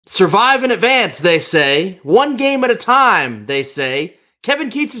Survive in advance, they say. One game at a time, they say.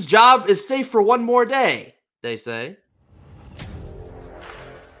 Kevin Keats' job is safe for one more day, they say.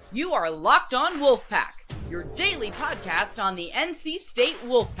 You are Locked On Wolfpack, your daily podcast on the NC State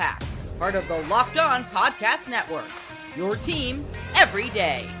Wolfpack, part of the Locked On Podcast Network, your team every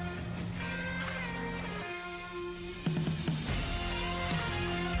day.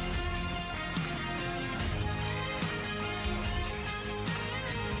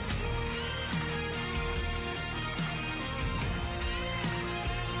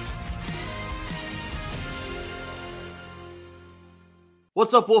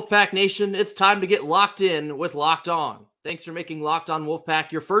 What's up, Wolfpack Nation? It's time to get locked in with Locked On. Thanks for making Locked On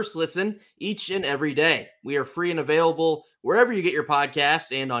Wolfpack your first listen each and every day. We are free and available wherever you get your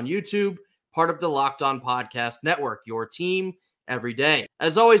podcast and on YouTube, part of the Locked On Podcast Network, your team every day.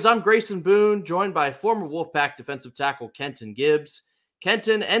 As always, I'm Grayson Boone, joined by former Wolfpack defensive tackle Kenton Gibbs.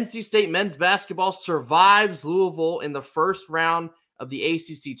 Kenton, NC State men's basketball survives Louisville in the first round of the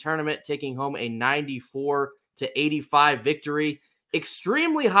ACC tournament, taking home a 94-85 victory.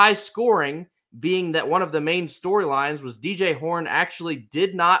 Extremely high scoring, being that one of the main storylines was DJ Horne actually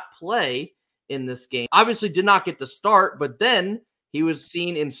did not play in this game. Obviously did not get the start, but then he was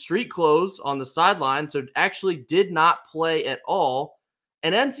seen in street clothes on the sideline, so actually did not play at all.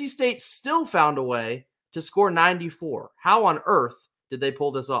 And NC State still found a way to score 94. How on earth did they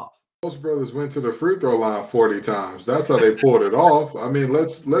pull this off? Most brothers went to the free throw line 40 times. That's how they pulled it off. I mean,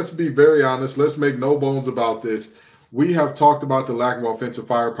 let's be very honest. Let's make no bones about this. We have talked about the lack of offensive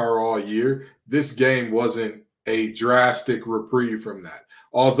firepower all year. This game wasn't a drastic reprieve from that.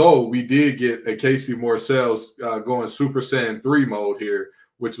 Although we did get a Casey Morcells going Super Saiyan 3 mode here,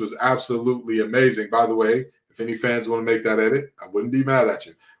 which was absolutely amazing. By the way, if any fans want to make that edit, I wouldn't be mad at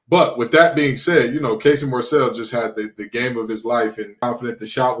you. But with that being said, Casey Morcells just had the game of his life and confident the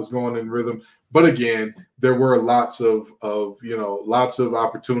shot was going in rhythm. But again, there were lots of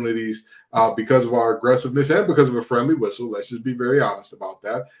opportunities because of our aggressiveness and because of a friendly whistle. Let's just be very honest about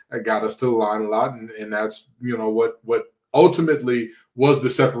that. That got us to the line a lot, and that's what ultimately was the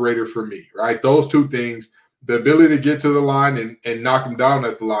separator for me. Right, those two things: the ability to get to the line and knock him down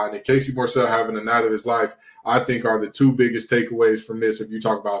at the line, and Casey Morcells having a night of his life, I think are the two biggest takeaways from this. If you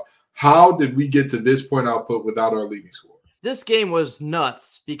talk about how did we get to this point output without our leading scorer. This game was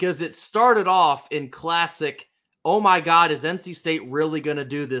nuts because it started off in classic, oh my God, is NC State really going to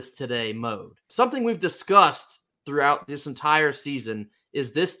do this today mode? Something we've discussed throughout this entire season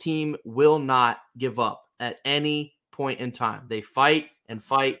is this team will not give up at any point in time. They fight and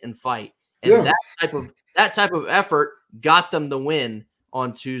fight and fight. And that type of effort got them the win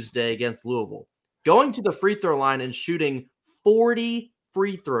on Tuesday against Louisville. Going to the free throw line and shooting 40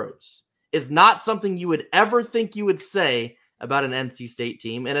 free throws is not something you would ever think you would say about an NC State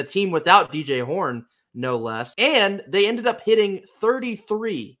team, and a team without DJ Horne, no less. And they ended up hitting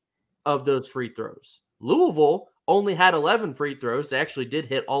 33 of those free throws. Louisville only had 11 free throws. They actually did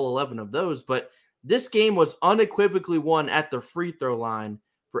hit all 11 of those, but this game was unequivocally won at the free throw line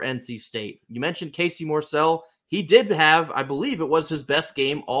for NC State. You mentioned Casey Morcells. He did have, I believe it was his best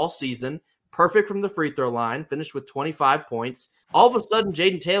game all season. Perfect from the free throw line, finished with 25 points. All of a sudden,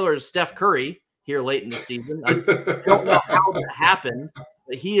 Jaden Taylor is Steph Curry here late in the season. I don't know how that happened,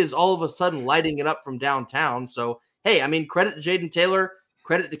 but he is all of a sudden lighting it up from downtown. So, hey, I mean, credit to Jaden Taylor,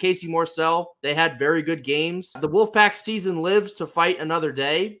 credit to Casey Morcells. They had very good games. The Wolfpack season lives to fight another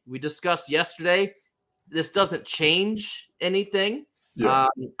day. We discussed yesterday, this doesn't change anything. Yeah.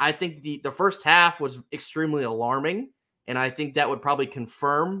 I think the first half was extremely alarming, and I think that would probably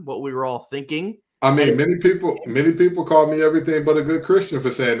confirm what we were all thinking. I mean, many people call me everything but a good Christian for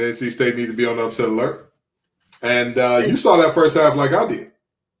saying that NC State need to be on the upset alert. And you saw that first half like I did.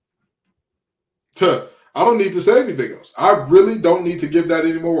 I don't need to say anything else. I really don't need to give that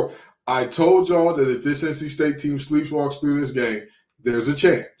anymore. I told y'all that if this NC State team sleepwalks through this game, there's a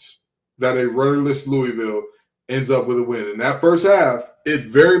chance that a rudderless Louisville ends up with a win. In that first half, it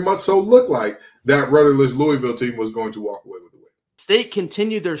very much so looked like that rudderless Louisville team was going to walk away with the win. State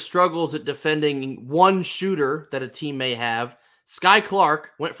continued their struggles at defending one shooter that a team may have. Sky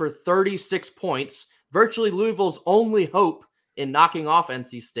Clark went for 36 points, virtually Louisville's only hope in knocking off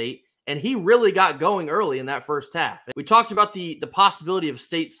NC State, and he really got going early in that first half. We talked about the possibility of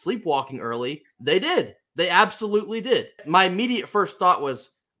State sleepwalking early. They did. They absolutely did. My immediate first thought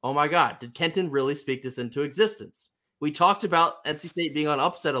was, oh my God, did Kenton really speak this into existence? We talked about NC State being on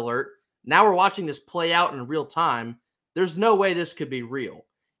upset alert. Now we're watching this play out in real time. There's no way this could be real.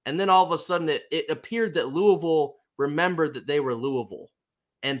 And then all of a sudden it appeared that Louisville remembered that they were Louisville.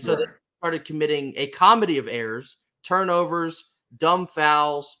 And so they started committing a comedy of errors, turnovers, dumb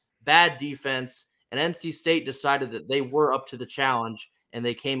fouls, bad defense, and NC State decided that they were up to the challenge, and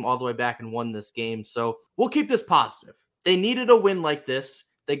they came all the way back and won this game. So we'll keep this positive. They needed a win like this.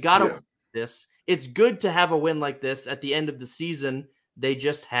 They got to win this. It's good to have a win like this at the end of the season they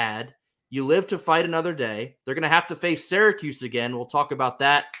just had. You live to fight another day. They're going to have to face Syracuse again. We'll talk about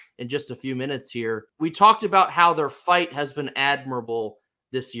that in just a few minutes here. We talked about how their fight has been admirable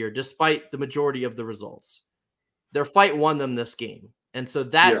this year, despite the majority of the results. Their fight won them this game. And so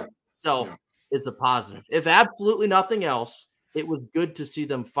that itself is a positive. If absolutely nothing else, it was good to see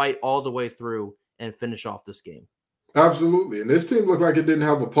them fight all the way through and finish off this game. Absolutely. And this team looked like it didn't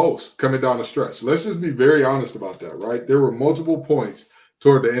have a pulse coming down the stretch. Let's just be very honest about that, right? There were multiple points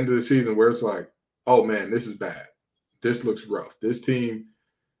toward the end of the season where it's like, oh, man, this is bad. This looks rough. This team,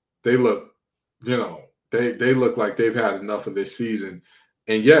 they look, they look like they've had enough of this season.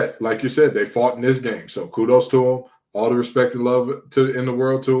 And yet, like you said, they fought in this game. So kudos to them. All the respect and love in the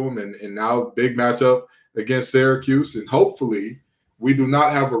world to them. And now big matchup against Syracuse. And hopefully we do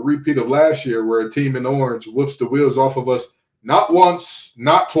not have a repeat of last year where a team in orange whoops the wheels off of us not once,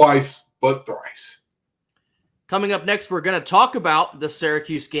 not twice, but thrice. Coming up next, we're going to talk about the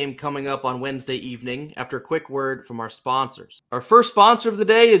Syracuse game coming up on Wednesday evening after a quick word from our sponsors. Our first sponsor of the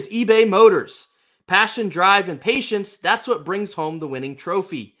day is eBay Motors. Passion, drive, and patience, that's what brings home the winning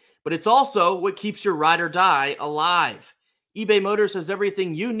trophy. But it's also what keeps your ride or die alive. eBay Motors has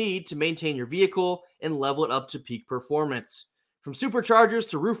everything you need to maintain your vehicle and level it up to peak performance. From superchargers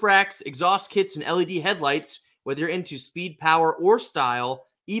to roof racks, exhaust kits, and LED headlights, whether you're into speed, power, or style,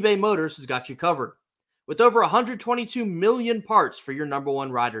 eBay Motors has got you covered. With over 122 million parts for your number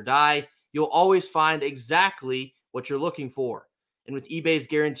one ride or die, you'll always find exactly what you're looking for. And with eBay's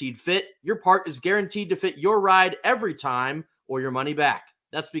Guaranteed Fit, your part is guaranteed to fit your ride every time or your money back.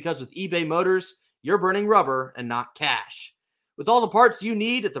 That's because with eBay Motors, you're burning rubber and not cash. With all the parts you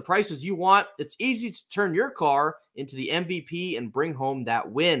need at the prices you want, it's easy to turn your car into the MVP and bring home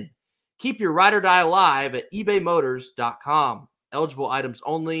that win. Keep your ride or die alive at ebaymotors.com. Eligible items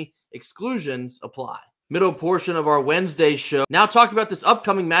only. Exclusions apply. Middle portion of our Wednesday show. Now talking about this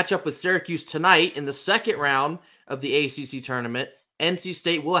upcoming matchup with Syracuse tonight in the second round of the ACC tournament. NC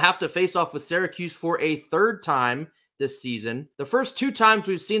State will have to face off with Syracuse for a third time this season. The first two times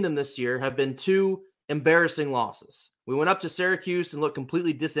we've seen them this year have been two embarrassing losses. We went up to Syracuse and looked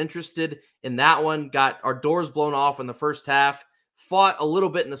completely disinterested in that one, got our doors blown off in the first half, fought a little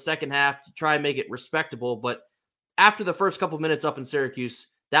bit in the second half to try and make it respectable, but after the first couple minutes up in Syracuse,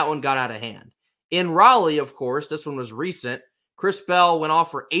 that one got out of hand. In Raleigh, of course, this one was recent. Chris Bell went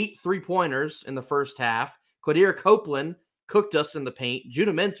off for 8 3-pointers in the first half. Quadir Copeland cooked us in the paint.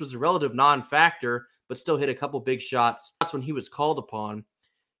 Judah Mintz was a relative non-factor, but still hit a couple big shots. That's when he was called upon.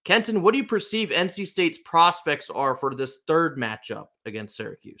 Kenton, what do you perceive NC State's prospects are for this third matchup against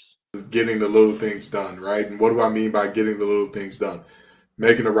Syracuse? Getting the little things done, right? And what do I mean by getting the little things done?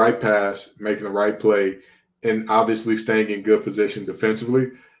 Making the right pass, making the right play, and obviously staying in good position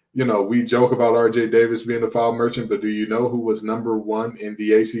defensively. You know, we joke about R.J. Davis being a foul merchant, but do you know who was number one in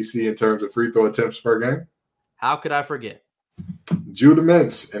the ACC in terms of free throw attempts per game? How could I forget? Judah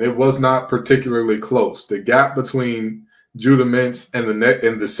Mintz, and it was not particularly close. The gap between Judah Mintz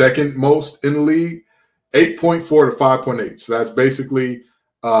and the second most in the league, 8.4 to 5.8. So that's basically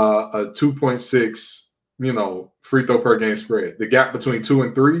a 2.6, free throw per game spread. The gap between 2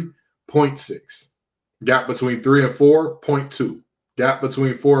 and 3, 0.6. Gap between 3 and 4, 0.2. Gap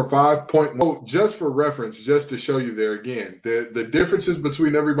between 4 and 5, 0.1. Just for reference, just to show you there again, the differences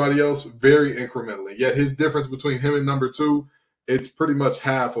between everybody else vary incrementally. Yet his difference between him and number 2, it's pretty much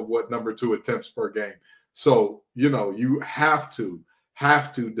half of what number 2 attempts per game. So, you have to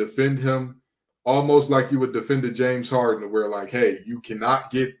defend him almost like you would defend a James Harden, where like, hey, you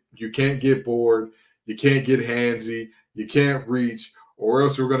can't get bored, you can't get handsy, you can't reach, or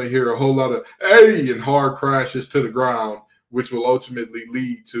else we're going to hear a whole lot of hey and hard crashes to the ground, which will ultimately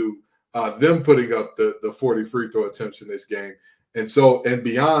lead to them putting up the 40 free throw attempts in this game. And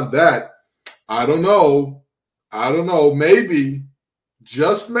beyond that, I don't know, maybe,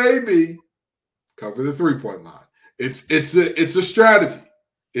 just maybe, cover the 3-point line. It's a strategy.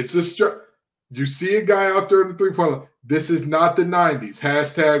 You see a guy out there in the 3-point line. This is not the 90s.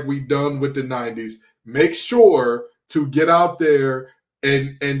 Hashtag we done with the 90s. Make sure to get out there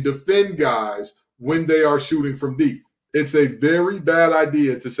and defend guys when they are shooting from deep. It's a very bad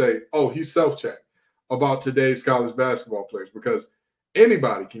idea to say, oh, he's self-checked about today's college basketball players, because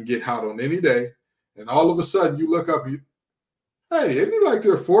anybody can get hot on any day, and all of a sudden you look up, hey, isn't he like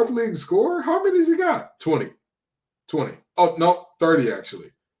their 4th league scorer? How many has he got? 20. Oh, no, 30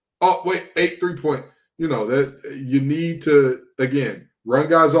 actually. Oh, wait, 8 3-point. that you need to, again, run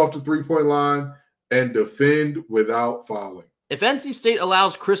guys off the 3-point line and defend without fouling. If NC State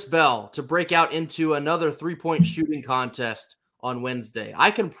allows Chris Bell to break out into another 3-point shooting contest on Wednesday,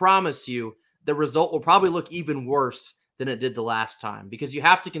 I can promise you the result will probably look even worse than it did the last time, because you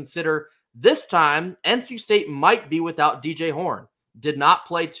have to consider this time NC State might be without DJ Horne. Did not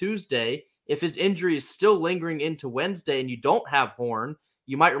play Tuesday. If his injury is still lingering into Wednesday and you don't have Horne,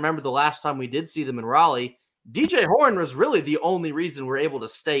 you might remember the last time we did see them in Raleigh, DJ Horne was really the only reason we're able to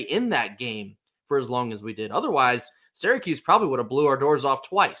stay in that game for as long as we did. Otherwise, Syracuse probably would have blew our doors off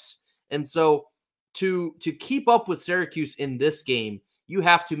twice. And so to keep up with Syracuse in this game, you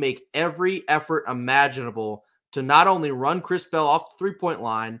have to make every effort imaginable to not only run Chris Bell off the 3-point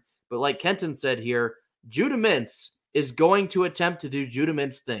line, but like Kenton said here, Judah Mintz is going to attempt to do Judah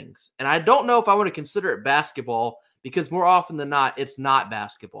Mintz things. And I don't know if I want to consider it basketball, because more often than not, it's not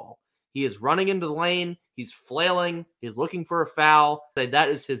basketball. He is running into the lane. He's flailing. He's looking for a foul. That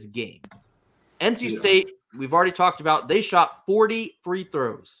is his game. NC State, we've already talked about, they shot 40 free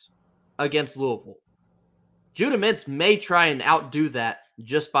throws against Louisville. Judah Mintz may try and outdo that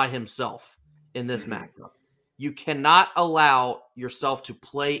just by himself in this matchup. You cannot allow yourself to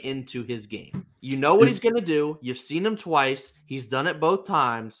play into his game. You know what he's going to do. You've seen him twice. He's done it both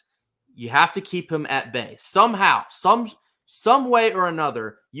times. You have to keep him at bay. Somehow, some way or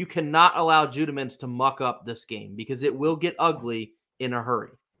another, you cannot allow Judah Mintz to muck up this game, because it will get ugly in a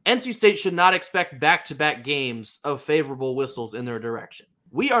hurry. NC State should not expect back-to-back games of favorable whistles in their direction.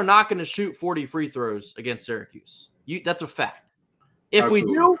 We are not going to shoot 40 free throws against Syracuse. That's a fact. If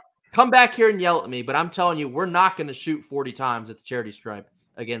Absolutely. We do, come back here and yell at me, but I'm telling you, we're not going to shoot 40 times at the charity stripe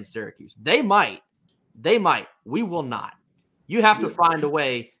against Syracuse. They might. We will not. You have to find a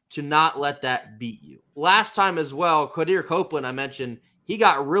way to not let that beat you. Last time as well, Quadir Copeland, I mentioned, he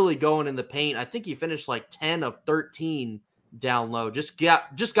got really going in the paint. I think he finished like 10 of 13 down low. Just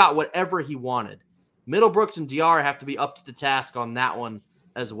got whatever he wanted. Middlebrooks and Diarra have to be up to the task on that one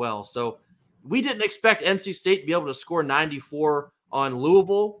as well. So we didn't expect NC State to be able to score 94 on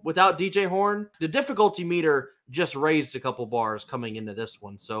Louisville without DJ Horne. The difficulty meter just raised a couple bars coming into this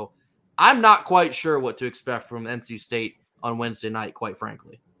one. So I'm not quite sure what to expect from NC State on Wednesday night, quite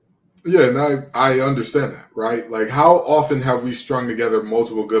frankly. Yeah, and I understand that, right? Like, how often have we strung together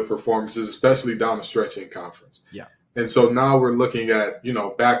multiple good performances, especially down the stretch in conference? Yeah. And so now we're looking at,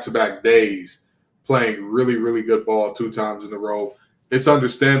 back-to-back days playing really, really good ball 2 times in a row. It's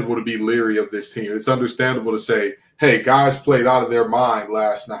understandable to be leery of this team. It's understandable to say, hey, guys played out of their mind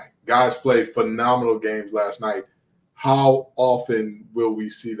last night. Guys played phenomenal games last night. How often will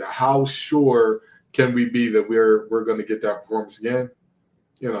we see that? How sure can we be that we're going to get that performance again?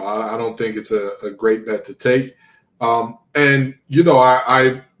 I don't think it's a great bet to take. And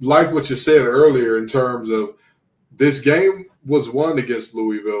I like what you said earlier in terms of this game was won against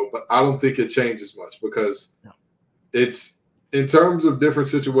Louisville, but I don't think it changes much, because it's in terms of different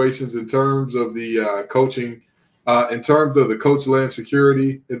situations, in terms of the coaching, in terms of the coach land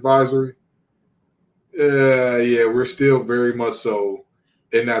security advisory. We're still very much so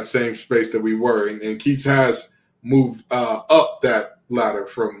in that same space that we were. And Keats has moved up that ladder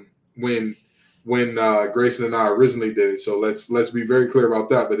from when Grayson and I originally did it. So let's be very clear about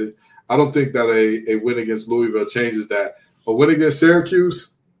that. But I don't think that a win against Louisville changes that. A win against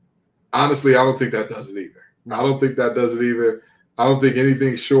Syracuse, honestly, I don't think that does it either. I don't think that does it either. I don't think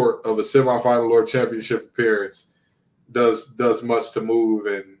anything short of a semifinal or championship appearance does much to move.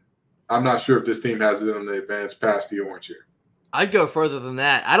 And I'm not sure if this team has it in the advance past the orange here. I'd go further than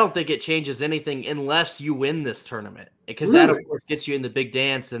that. I don't think it changes anything unless you win this tournament, because that, of course, gets you in the big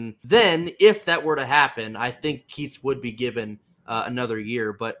dance. And then if that were to happen, I think Keats would be given another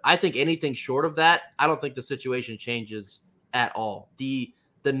year. But I think anything short of that, I don't think the situation changes at all. The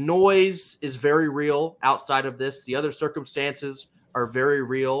noise is very real outside of this. The other circumstances are very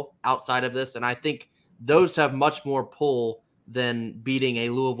real outside of this. And I think those have much more pull than beating a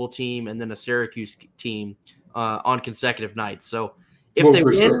Louisville team and then a Syracuse team on consecutive nights. So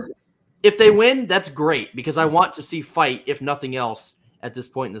if they win, that's great, because I want to see fight, if nothing else, at this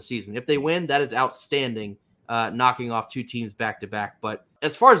point in the season. If they win, that is outstanding, knocking off 2 teams back to back. But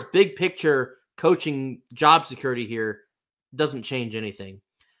as far as big picture coaching job security here, doesn't change anything.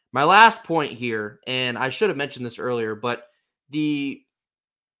 My last point here, and I should have mentioned this earlier, but the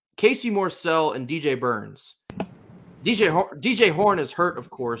Casey Morsell and DJ Burns. DJ Horne is hurt, of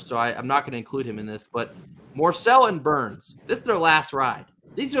course, so I'm not going to include him in this, but Morsell and Burns, this is their last ride.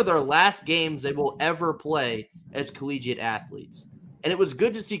 These are their last games they will ever play as collegiate athletes. And it was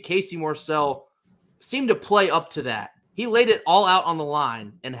good to see Casey Morsell seem to play up to that. He laid it all out on the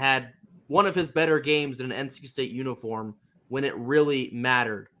line and had one of his better games in an NC State uniform when it really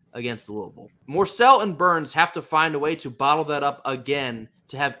mattered against Louisville. Morsell and Burns have to find a way to bottle that up again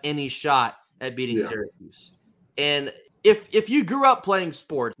to have any shot at beating Syracuse. And if you grew up playing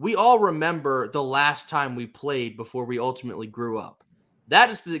sports, we all remember the last time we played before we ultimately grew up. That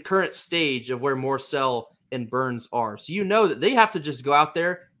is the current stage of where Morsell and Burns are. So you know that they have to just go out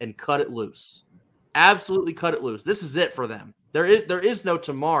there and cut it loose. Absolutely cut it loose. This is it for them. There is no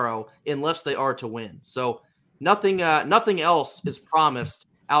tomorrow unless they are to win. So nothing else is promised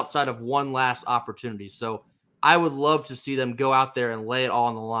outside of one last opportunity. So I would love to see them go out there and lay it all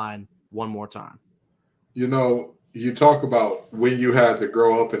on the line one more time. You know, you talk about when you had to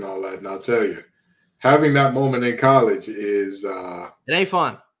grow up and all that, and I'll tell you, having that moment in college is it ain't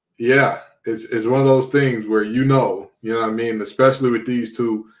fun. Yeah, it's one of those things where you know what I mean, especially with these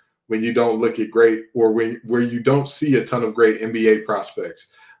two, when you don't look at great or where you don't see a ton of great NBA prospects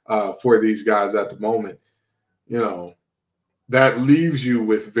for these guys at the moment, you know, that leaves you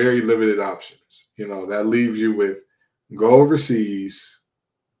with very limited options. You know, that leaves you with go overseas.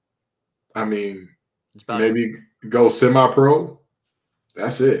 I mean, maybe go semi-pro.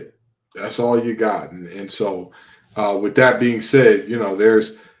 That's it. That's all you got. And so with that being said, you know,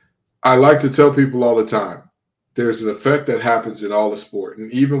 I like to tell people all the time, there's an effect that happens in all the sport. And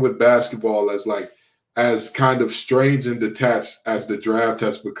even with basketball, as kind of strange and detached as the draft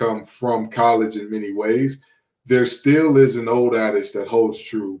has become from college in many ways, there still is an old adage that holds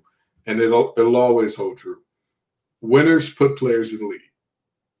true, and it'll always hold true. Winners put players in the league.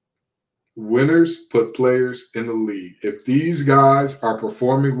 Winners put players in the league. If these guys are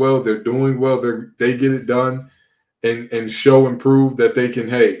performing well, they're doing well, they get it done and show and prove that they can,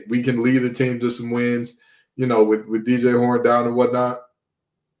 hey, we can lead a team to some wins, you know, with DJ Horn down and whatnot.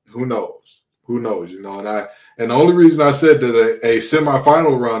 Who knows? Who knows? You know, and the only reason I said that a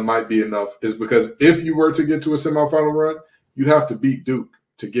semifinal run might be enough is because if you were to get to a semifinal run, you'd have to beat Duke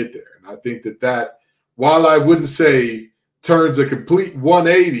to get there. And I think that while I wouldn't say turns a complete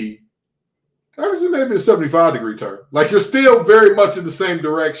 180, I would say maybe a 75-degree turn. Like, you're still very much in the same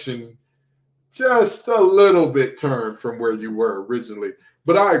direction, just a little bit turned from where you were originally.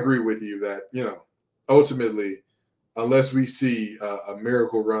 But I agree with you that, you know, ultimately, unless we see a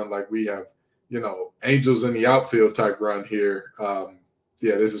miracle run like we have, you know, angels in the outfield type run here,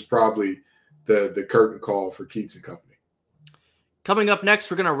 this is probably the curtain call for Keats and Company. Coming up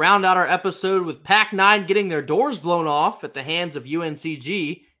next, we're going to round out our episode with Pac-9 getting their doors blown off at the hands of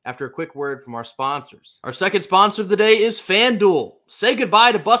UNCG after a quick word from our sponsors. Our second sponsor of the day is FanDuel. Say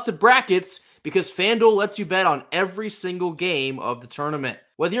goodbye to busted brackets because FanDuel lets you bet on every single game of the tournament.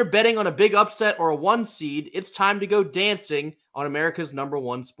 Whether you're betting on a big upset or a 1 seed, it's time to go dancing on America's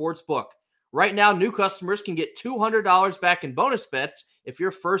 #1 sportsbook. Right now, new customers can get $200 back in bonus bets if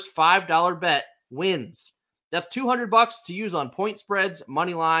your first $5 bet wins. That's $200 to use on point spreads,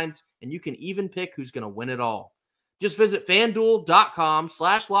 money lines, and you can even pick who's going to win it all. Just visit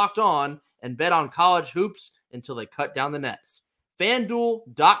FanDuel.com/lockedon and bet on college hoops until they cut down the nets.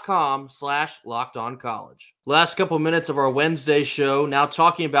 FanDuel.com/lockedoncollege. Last couple minutes of our Wednesday show, now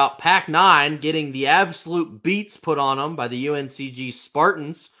talking about Pac-9 getting the absolute beats put on them by the UNCG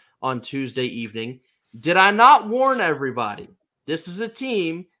Spartans on Tuesday evening. Did I not warn everybody? This is a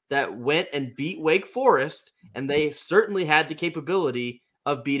team that went and beat Wake Forest, and they certainly had the capability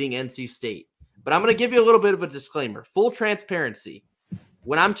of beating NC State. But I'm going to give you a little bit of a disclaimer. Full transparency.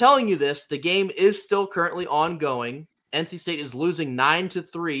 When I'm telling you this, the game is still currently ongoing. NC State is losing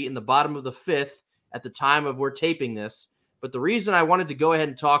 9-3 in the bottom of the 5th at the time of we're taping this. But the reason I wanted to go ahead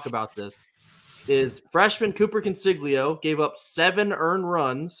and talk about this is freshman Cooper Consiglio gave up 7 earned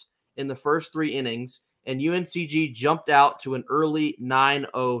runs in the first 3 innings, and UNCG jumped out to an early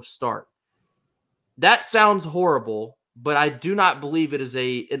 9-0 start. That sounds horrible, but I do not believe it is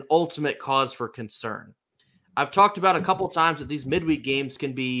an ultimate cause for concern. I've talked about a couple times that these midweek games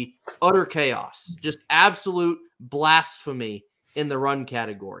can be utter chaos, just absolute blasphemy in the run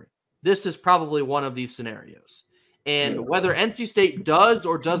category. This is probably one of these scenarios. And whether NC State does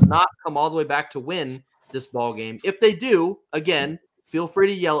or does not come all the way back to win this ball game, if they do, again, feel free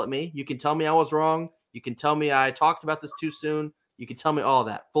to yell at me. You can tell me I was wrong. You can tell me I talked about this too soon. You can tell me all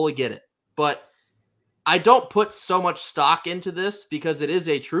that. Fully get it. But I don't put so much stock into this because it is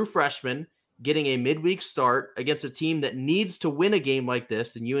a true freshman getting a midweek start against a team that needs to win a game like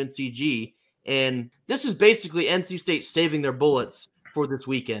this in UNCG. And this is basically NC State saving their bullets for this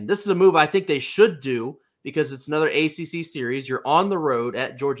weekend. This is a move I think they should do because it's another ACC series. You're on the road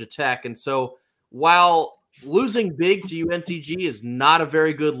at Georgia Tech. And so while losing big to UNCG is not a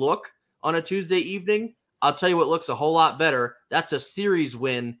very good look on a Tuesday evening, I'll tell you what looks a whole lot better. That's a series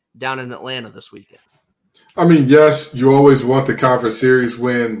win down in Atlanta this weekend. I mean, yes, you always want the conference series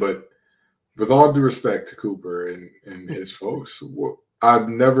win, but with all due respect to Cooper and his folks, I've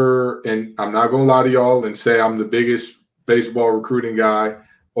never, and I'm not going to lie to y'all and say I'm the biggest baseball recruiting guy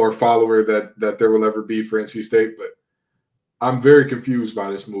or follower that there will ever be for NC State, but I'm very confused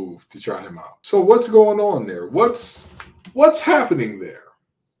by this move to try him out. So what's going on there? What's happening there?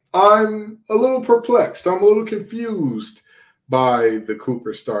 I'm a little perplexed. I'm a little confused by the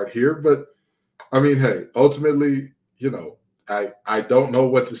Cooper start here, but I mean, hey, ultimately, I don't know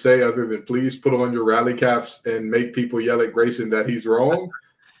what to say other than please put on your rally caps and make people yell at Grayson that he's wrong.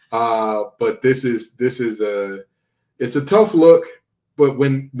 But this is it's a tough look, but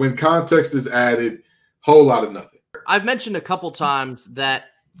when context is added, whole lot of nothing. I've mentioned a couple times that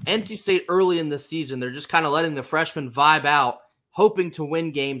NC State early in the season, they're just kind of letting the freshmen vibe out, hoping to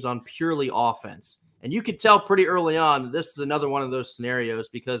win games on purely offense. And you could tell pretty early on that this is another one of those scenarios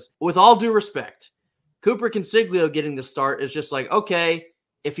because with all due respect, Cooper Consiglio getting the start is just like, okay,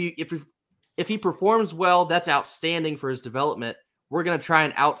 if he performs well, that's outstanding for his development. We're going to try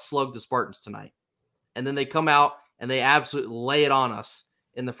and outslug the Spartans tonight. And then they come out and they absolutely lay it on us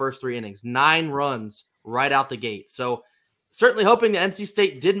in the first 3 innings. 9 runs right out the gate. So certainly hoping that NC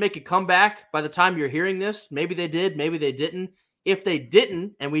State did make a comeback by the time you're hearing this. Maybe they did, maybe they didn't. If they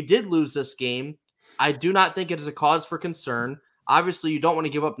didn't, and we did lose this game, I do not think it is a cause for concern. Obviously, you don't want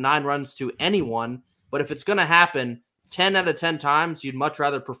to give up 9 runs to anyone, but if it's going to happen 10 out of 10 times, you'd much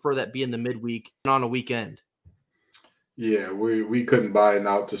rather prefer that be in the midweek than on a weekend. Yeah, we couldn't buy an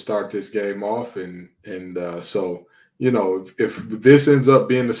out to start this game off, and so if this ends up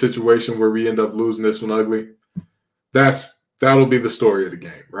being the situation where we end up losing this one ugly, that'll be the story of the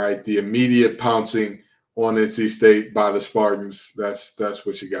game, right? The immediate pouncing on NC State by the Spartans. That's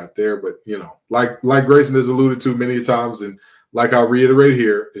what you got there. But like Grayson has alluded to many times, and like I'll reiterate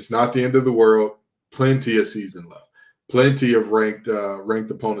here, it's not the end of the world. Plenty of season left. Plenty of ranked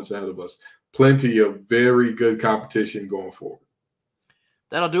opponents ahead of us. Plenty of very good competition going forward.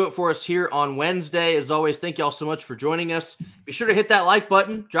 That'll do it for us here on Wednesday. As always, thank you all so much for joining us. Be sure to hit that like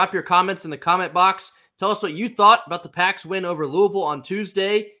button. Drop your comments in the comment box. Tell us what you thought about the Pack's win over Louisville on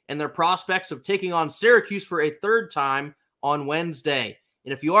Tuesday and their prospects of taking on Syracuse for a 3rd time on Wednesday.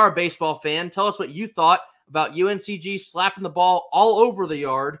 And if you are a baseball fan, tell us what you thought about UNCG slapping the ball all over the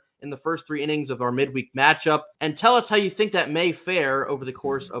yard in the first 3 innings of our midweek matchup. And tell us how you think that may fare over the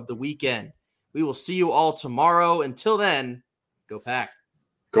course of the weekend. We will see you all tomorrow. Until then, go Pack.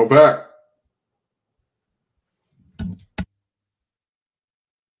 Go Pack.